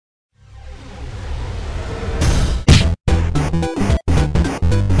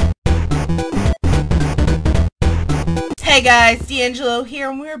Hey guys, D'Angelo here,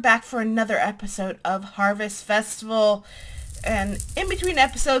 and we're back for another episode of Harvest Festival. And in between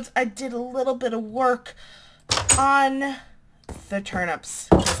episodes, I did a little bit of work on the turnips.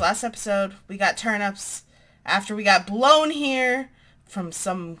 This last episode, we got turnips after we got blown here from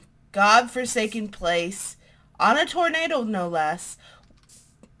some godforsaken place on a tornado, no less,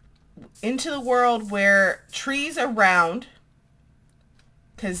 into the world where trees are round,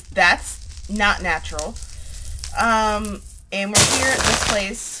 because that's not natural. And we're here at this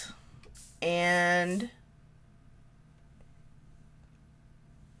place, and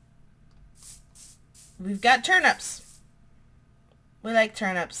we've got turnips. We like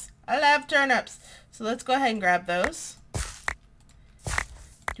turnips. I love turnips. So let's go ahead and grab those.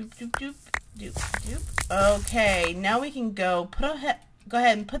 Doop, doop, doop, doop, doop. Okay, now we can go ahead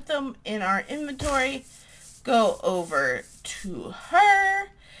and put them in our inventory. Go over to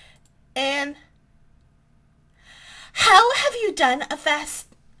her, and How have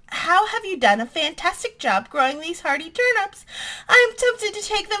you done a fantastic job growing these hardy turnips? I am tempted to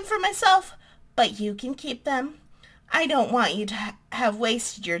take them for myself, but you can keep them. I don't want you to have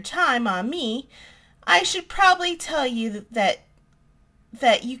wasted your time on me. I should probably tell you that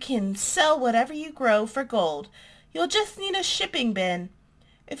you can sell whatever you grow for gold. You'll just need a shipping bin.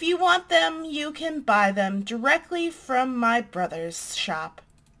 If you want them, you can buy them directly from my brother's shop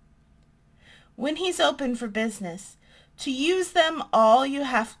when he's open for business. To use them, all you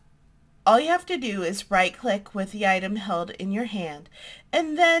have to do is right-click with the item held in your hand,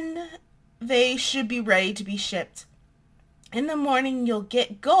 and then they should be ready to be shipped. In the morning, you'll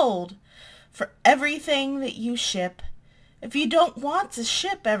get gold for everything that you ship. If you don't want to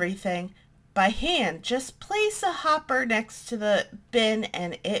ship everything by hand, just place a hopper next to the bin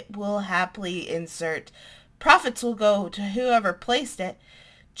and it will happily insert. Profits will go to whoever placed it.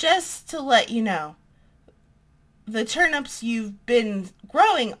 Just to let you know, the turnips you've been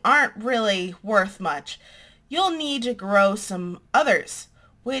growing aren't really worth much. You'll need to grow some others,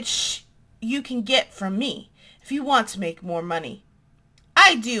 which you can get from me if you want to make more money.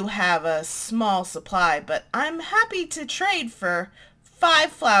 I do have a small supply, but I'm happy to trade for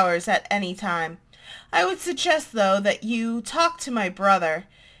 5 flowers at any time. I would suggest, though, that you talk to my brother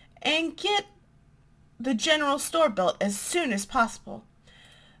and get the general store built as soon as possible.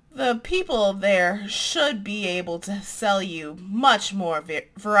 The people there should be able to sell you much more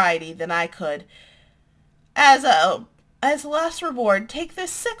variety than I could. As a last reward, take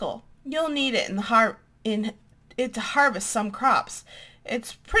this sickle. You'll need it to harvest some crops.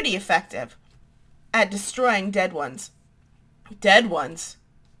 It's pretty effective at destroying dead ones. Dead ones?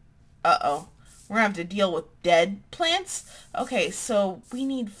 Uh-oh. We're going to have to deal with dead plants? Okay, so we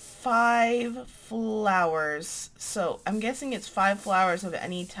need 5 flowers. So I'm guessing it's 5 flowers of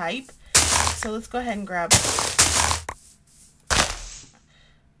any type. So let's go ahead and grab.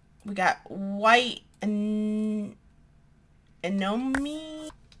 We got white anemone.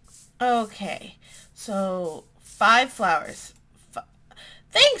 Okay, so 5 flowers.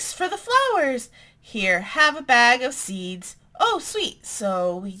 Thanks for the flowers. Here, have a bag of seeds. Oh, sweet.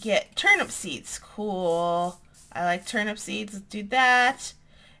 So we get turnip seeds. Cool. I like turnip seeds. Let's do that.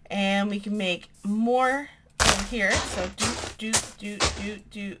 And we can make more over here. So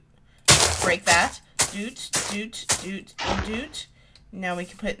doot. Break that. Doot. Now we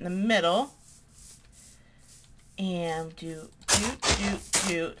can put it in the middle. And doot.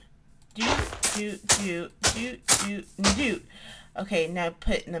 Okay, now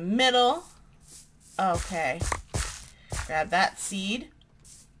put it in the middle. Okay. Grab that seed,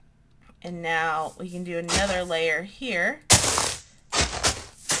 and now we can do another layer here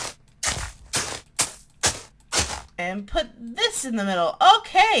and put this in the middle.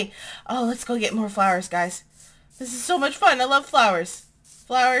 Okay. Oh, let's go get more flowers, guys. This is so much fun. I love flowers.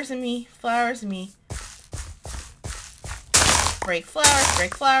 Flowers and me. Flowers and me. Break flowers,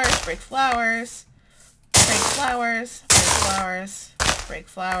 break flowers, break flowers, break flowers, break flowers, break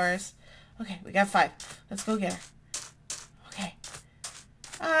flowers. Okay, we got 5. Let's go get her. Okay.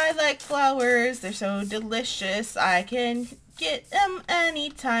 I like flowers. They're so delicious. I can get them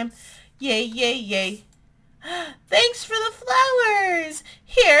anytime. Yay, yay, yay. Thanks for the flowers.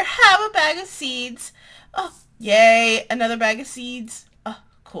 Here, have a bag of seeds. Oh, yay. Another bag of seeds. Oh,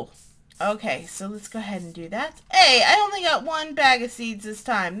 cool. Okay, so let's go ahead and do that. Hey, I only got 1 bag of seeds this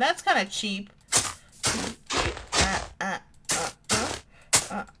time. That's kind of cheap.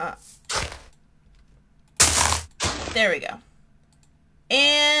 There we go.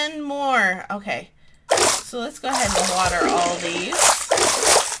 And more. Okay. So let's go ahead and water all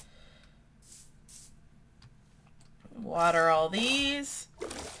these. Water all these.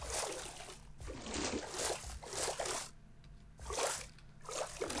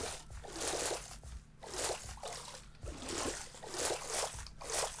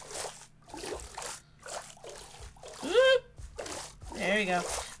 There you go.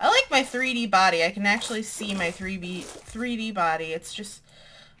 I like my 3D body. I can actually see my 3D body. It's just,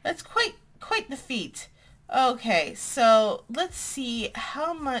 that's quite the feat. Okay, so let's see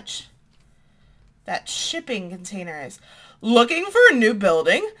how much that shipping container is. Looking for a new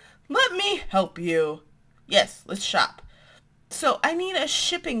building? Let me help you. Yes, let's shop. So I need a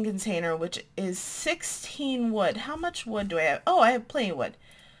shipping container, which is 16 wood. How much wood do I have? Oh, I have plenty of wood.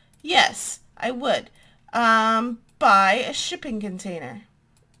 Yes, I would. Buy a shipping container.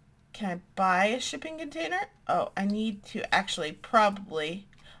 Can I buy a shipping container? Oh, I need to actually probably...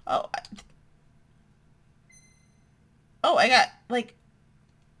 Oh, I got, like...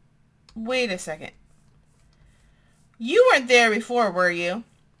 Wait a second. You weren't there before, were you?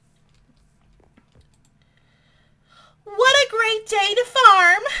 What a great day to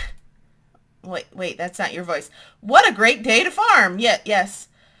farm! Wait, that's not your voice. What a great day to farm! Yes.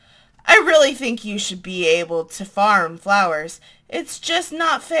 I really think you should be able to farm flowers. It's just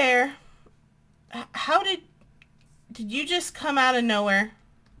not fair. How did you just come out of nowhere?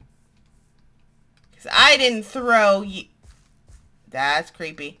 Because I didn't throw you. That's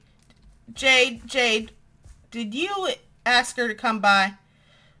creepy. Jade, did you ask her to come by?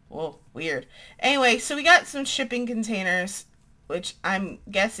 Whoa, weird. Anyway, so we got some shipping containers, which I'm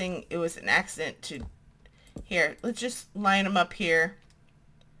guessing it was an accident to... Here, let's just line them up here.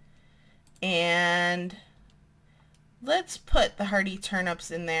 And let's put the hardy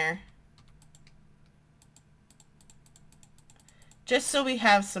turnips in there. Just so we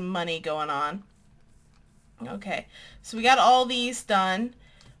have some money going on. Okay, so we got all these done.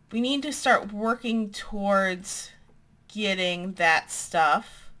 We need to start working towards getting that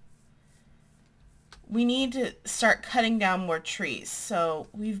stuff. We need to start cutting down more trees. So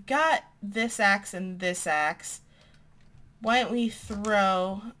we've got this axe and this axe. Why don't we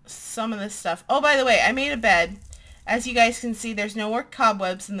throw some of this stuff? Oh, by the way, I made a bed. As you guys can see, there's no more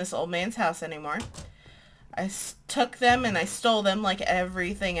cobwebs in this old man's house anymore. I took them and I stole them like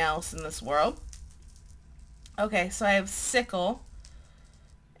everything else in this world. Okay, so I have sickle.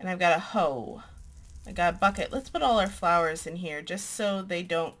 And I've got a hoe. I got a bucket. Let's put all our flowers in here just so they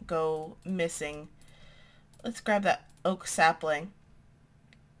don't go missing. Let's grab that oak sapling.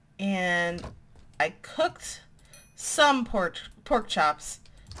 And I cooked some pork chops.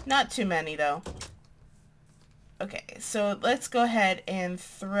 Not too many though. Okay, so let's go ahead and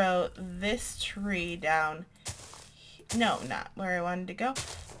throw this tree down. No, not where I wanted to go.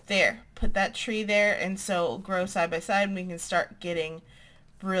 There. Put that tree there, and so it'll grow side by side and we can start getting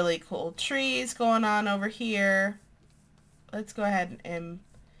really cool trees going on over here. Let's go ahead and...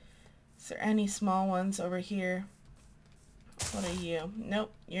 Is there any small ones over here? What are you?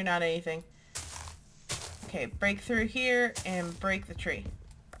 Nope, you're not anything. Okay, break through here and break the tree.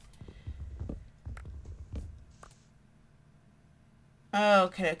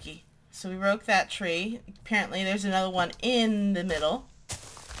 Okie dokie. So we broke that tree. Apparently there's another one in the middle.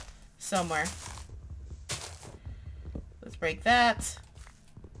 Somewhere. Let's break that.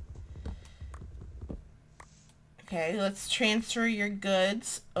 Okay, let's transfer your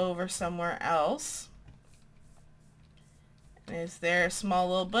goods over somewhere else. Is there a small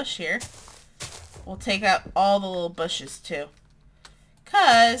little bush here? We'll take out all the little bushes too.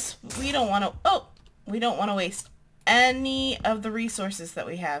 Because we don't want to... we don't want to waste any of the resources that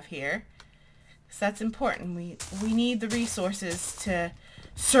we have here. Because that's important. We need the resources to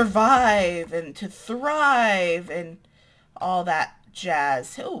survive and to thrive and all that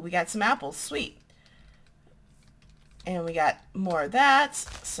jazz. Oh, we got some apples. Sweet. And we got more of that.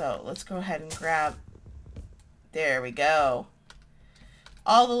 So let's go ahead and grab... There we go.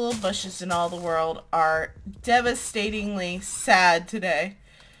 All the little bushes in all the world are devastatingly sad today.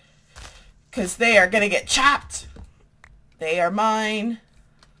 Because they are going to get chopped. They are mine.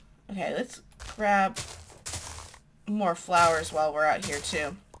 Okay, let's grab more flowers while we're out here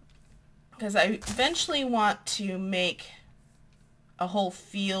too. Because I eventually want to make a whole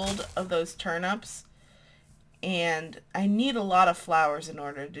field of those turnips. And I need a lot of flowers in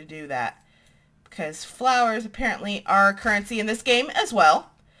order to do that. Because flowers apparently are a currency in this game as well.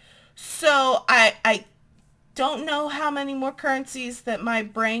 So I don't know how many more currencies that my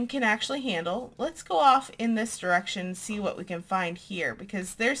brain can actually handle. Let's go off in this direction and see what we can find here.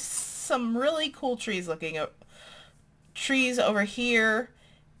 Because there's some really cool trees trees over here.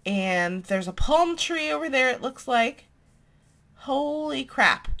 And there's a palm tree over there, it looks like. Holy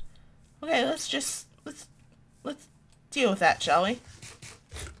crap. Okay, let's deal with that, shall we?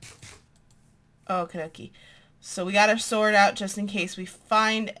 Okie dokie. So we got our sword out just in case we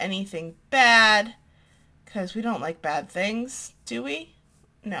find anything bad. Because we don't like bad things, do we?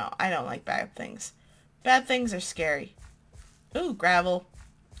 No, I don't like bad things. Bad things are scary. Ooh, gravel.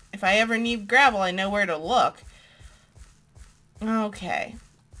 If I ever need gravel, I know where to look. Okay.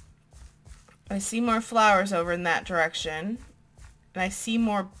 I see more flowers over in that direction. And I see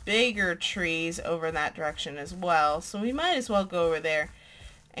more bigger trees over in that direction as well. So we might as well go over there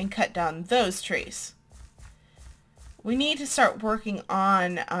and cut down those trees. We need to start working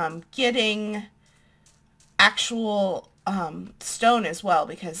on getting actual stone as well,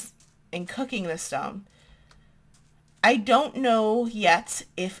 because in cooking the stone, I don't know yet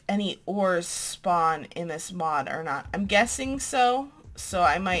if any ores spawn in this mod or not. I'm guessing so, so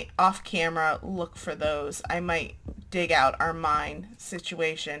I might off camera look for those. I might dig out our mine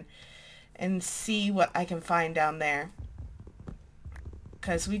situation and see what I can find down there,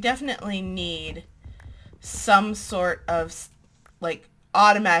 because we definitely need some sort of like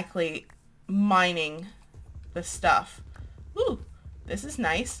automatically mining the stuff. Ooh, this is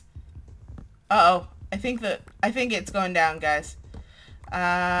nice. Uh-oh. I think it's going down, guys.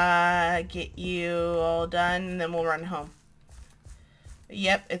 Get you all done, and then we'll run home.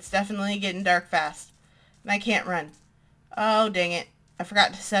 Yep, it's definitely getting dark fast. And I can't run. Oh, dang it. I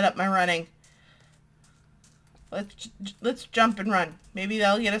forgot to set up my running. Let's jump and run. Maybe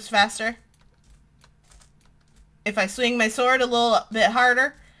that'll get us faster. If I swing my sword a little bit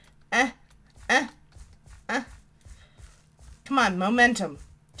harder. Come on, momentum.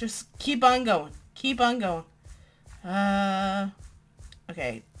 Just keep on going. Keep on going.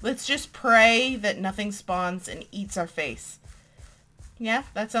 Okay, let's just pray that nothing spawns and eats our face. Yeah,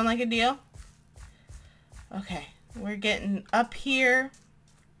 that sound like a deal? Okay, we're getting up here.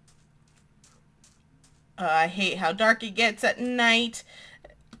 I hate how dark it gets at night.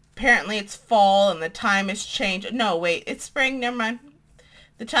 Apparently it's fall and the time has changed. No, wait, it's spring. Never mind.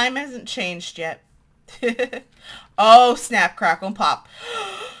 The time hasn't changed yet. Oh, snap, crackle, and pop.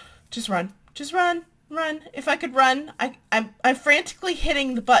 Just run. Just run. Run. If I could run. I'm frantically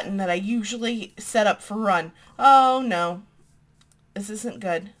hitting the button that I usually set up for run. Oh, no. This isn't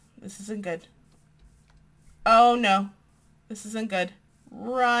good. This isn't good. Oh, no. This isn't good.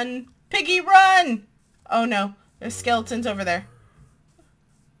 Run. Piggy, run! Oh, no. There's skeletons over there.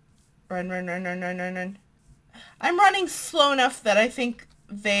 Run, run, run, run, run, run, run. I'm running slow enough that I think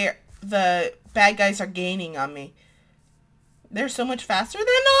the bad guys are gaining on me. They're so much faster than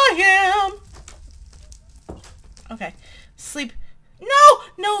I am. Okay. Sleep. No!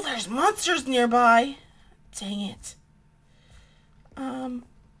 No, there's monsters nearby. Dang it.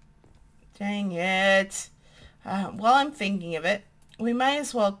 Dang it. While I'm thinking of it, we might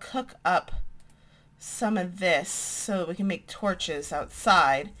as well cook up some of this so that we can make torches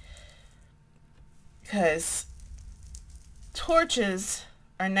outside. Because torches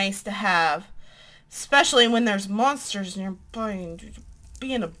are nice to have, especially when there's monsters nearby and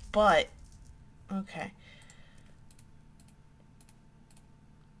being a butt. Okay.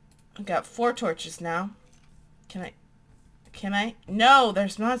 I've got 4 torches now. Can I? No,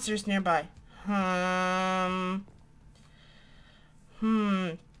 there's monsters nearby.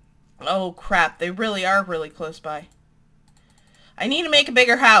 Oh crap, they really are really close by. I need to make a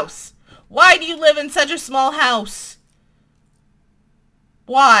bigger house. Why do you live in such a small house?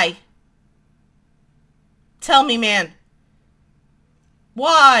 Why? Tell me, man.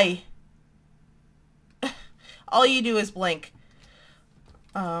 Why? All you do is blink.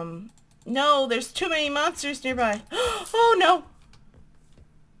 No, there's too many monsters nearby. Oh, no.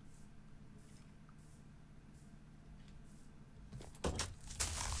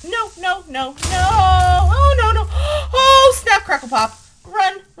 No, no, no, no. Oh, no, no. Oh, snap, crackle, pop.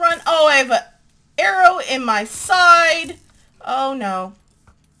 Run, run. Oh, I have an arrow in my side. Oh, no.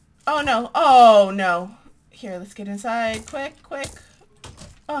 Oh, no. Oh, no. Here, let's get inside. Quick, quick.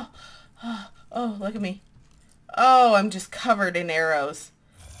 Oh, oh, oh, look at me. Oh, I'm just covered in arrows.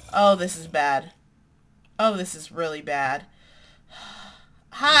 Oh, this is bad. Oh, this is really bad.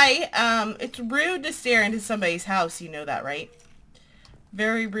 Hi, it's rude to stare into somebody's house. You know that, right?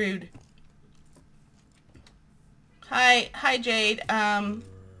 Very rude. Hi, Jade.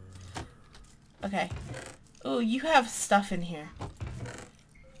 Okay. Ooh, you have stuff in here.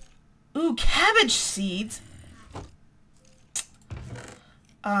 Ooh, cabbage seeds.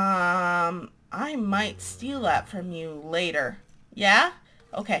 I might steal that from you later. Yeah?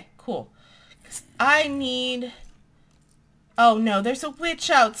 Okay, cool. 'Cause I need... Oh no, there's a witch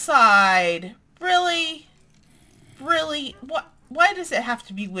outside. Really? Really? What? Why does it have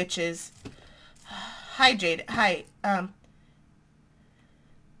to be witches? Hi, Jade. Hi. The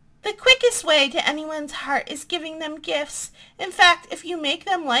quickest way to anyone's heart is giving them gifts. In fact, if you make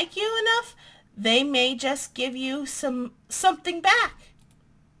them like you enough, they may just give you something back.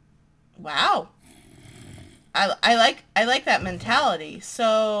 Wow. I like that mentality.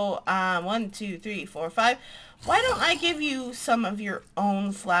 So 1, 2, 3, 4, 5. Why don't I give you some of your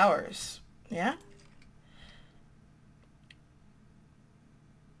own flowers? Yeah.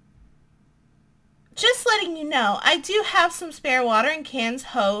 Just letting you know, I do have some spare watering cans,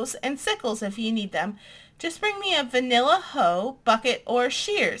 hose, and sickles if you need them. Just bring me a vanilla hoe, bucket, or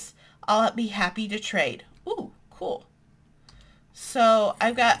shears. I'll be happy to trade. Ooh, cool. So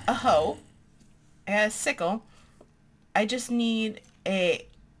I've got a hoe. I got a sickle. I just need I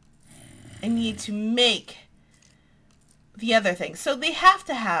need to make the other thing. So they have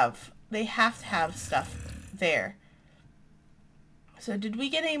to have stuff there. So did we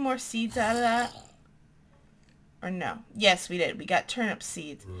get any more seeds out of that? Or no? Yes, we did. We got turnip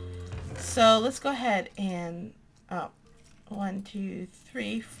seeds. So let's go ahead and 1, 2,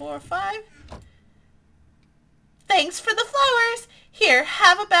 3, 4, 5. Thanks for the flowers. Here,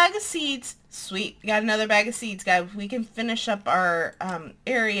 have a bag of seeds. Sweet. We got another bag of seeds, guys. We can finish up our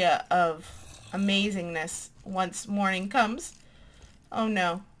area of amazingness once morning comes. Oh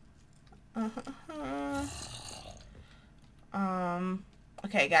no.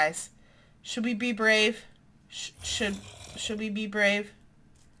 Okay, guys. Should we be brave? Should we be brave?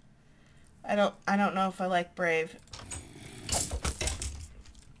 I don't know if I like brave.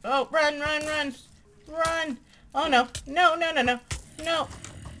 Oh, run, run, run. Run. Oh no. No, no, no, no. No.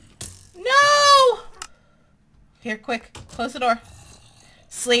 No! Here, quick. Close the door.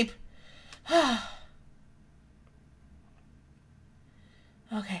 Sleep.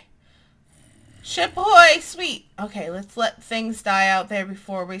 Okay. Ship ahoy! Sweet. Okay, let's let things die out there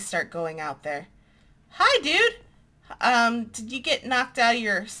before we start going out there. Hi, dude. Did you get knocked out of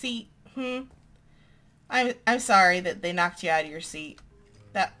your seat? I'm sorry that they knocked you out of your seat.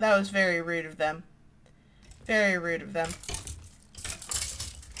 That was very rude of them. Very rude of them.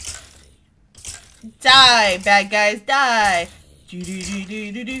 Die, bad guys, die. Do do do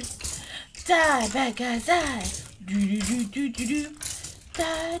do do do. Die, bad guys, die. Do do do do do do.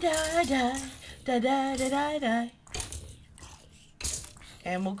 Die, die, die. Die, die, die, die, die.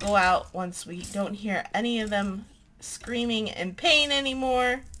 And we'll go out once we don't hear any of them screaming in pain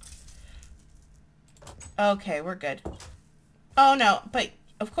anymore. Okay, we're good. Oh no, but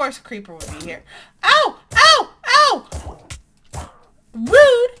of course a creeper would be here. Ow! Ow! Ow!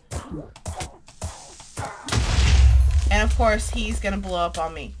 Rude! And of course he's gonna blow up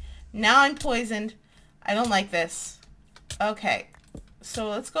on me. Now I'm poisoned. I don't like this. Okay, so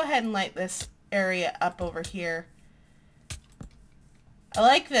let's go ahead and light this area up over here. I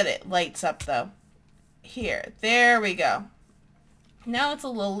like that it lights up though. Here, there we go. Now it's a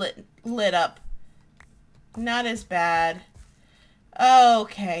little lit up. Not as bad.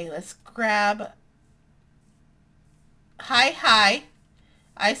 Okay, let's grab... Hi, hi.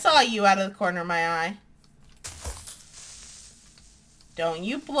 I saw you out of the corner of my eye. Don't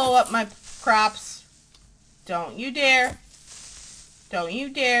you blow up my crops. Don't you dare. Don't you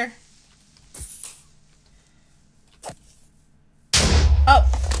dare. Oh,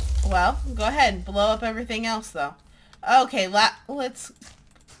 well, go ahead and blow up everything else, though. Okay, let's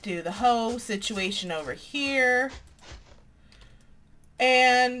do the hoe situation over here.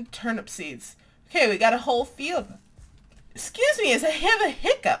 And turnip seeds. Okay, we got a whole field. Excuse me, as I have a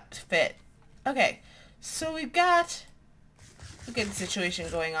hiccup fit. Okay, so we've got a good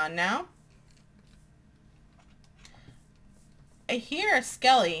situation going on now. I hear a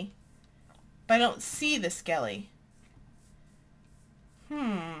skelly, but I don't see the skelly.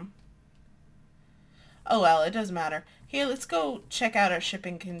 Oh well, it doesn't matter. Here, let's go check out our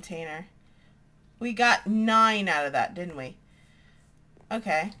shipping container. We got 9 out of that, didn't we?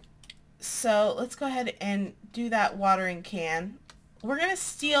 Okay. So, let's go ahead and do that watering can. We're going to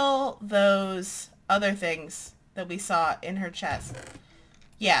steal those other things that we saw in her chest.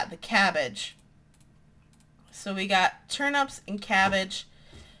 Yeah, the cabbage. So we got turnips and cabbage.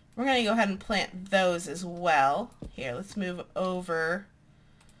 We're going to go ahead and plant those as well. Here, let's move over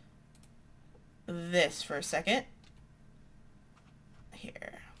this for a second.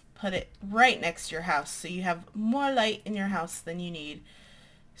 Here, put it right next to your house so you have more light in your house than you need.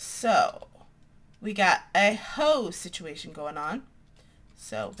 So, we got a hoe situation going on.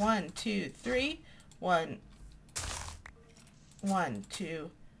 So, 1, 2, 3. 1,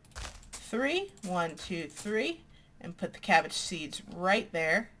 2, 3. 1, 2, 3. And put the cabbage seeds right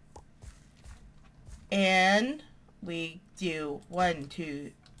there. And we do 1,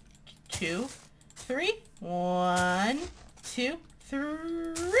 2, 2, 3. 1, 2,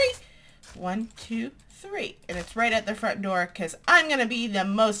 3. 1, 2, 3. And it's right at the front door because I'm going to be the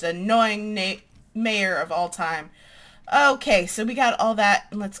most annoying mayor of all time. Okay, so we got all that.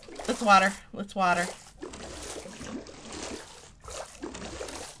 And let's water. Let's water.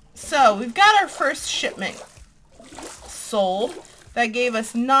 So we've got our first shipment sold. That gave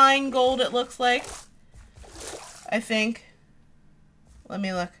us 9 gold, it looks like. I think. Let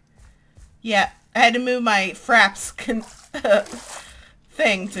me look. Yeah, I had to move my Fraps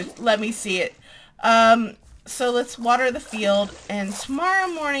thing to let me see it. So let's water the field, and tomorrow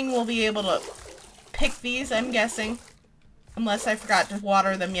morning we'll be able to pick these, I'm guessing. Unless I forgot to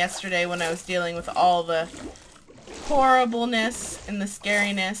water them yesterday when I was dealing with all the horribleness and the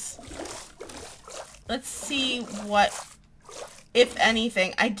scariness. Let's see what, if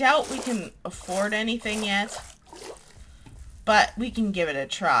anything. I doubt we can afford anything yet, but we can give it a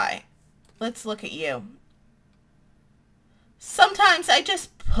try. Let's look at you. Sometimes I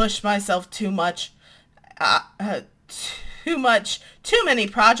just push myself too much. Too many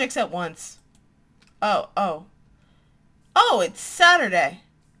projects at once. Oh, it's Saturday.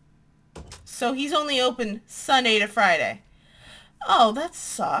 So he's only open Sunday to Friday. Oh, that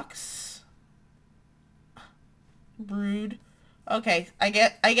sucks. Rude. Okay, I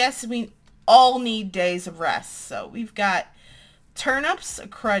guess we all need days of rest. So we've got turnips, a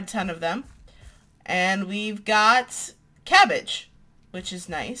crud ton of them. And we've got cabbage, which is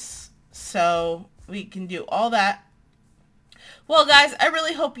nice. So we can do all that. Well, guys, I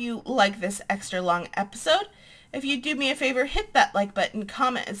really hope you like this extra long episode. If you do me a favor, hit that like button,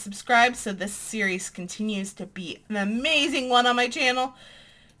 comment, and subscribe so this series continues to be an amazing one on my channel.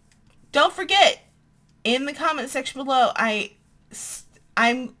 Don't forget, in the comment section below,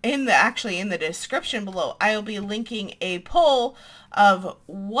 I'm in the description below, I will be linking a poll of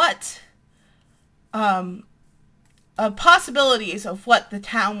what possibilities of what the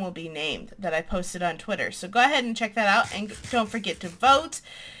town will be named that I posted on Twitter. So go ahead and check that out, and don't forget to vote.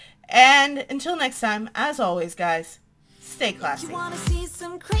 And until next time, as always, guys, stay classy. You wanna see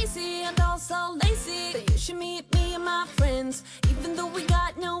some crazy and also lazy, then you should meet me and my friends. Even though we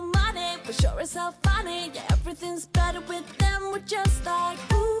got no money, for sure it's so funny. Yeah, everything's better with them. We're just like,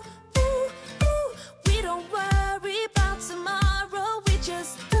 ooh, ooh.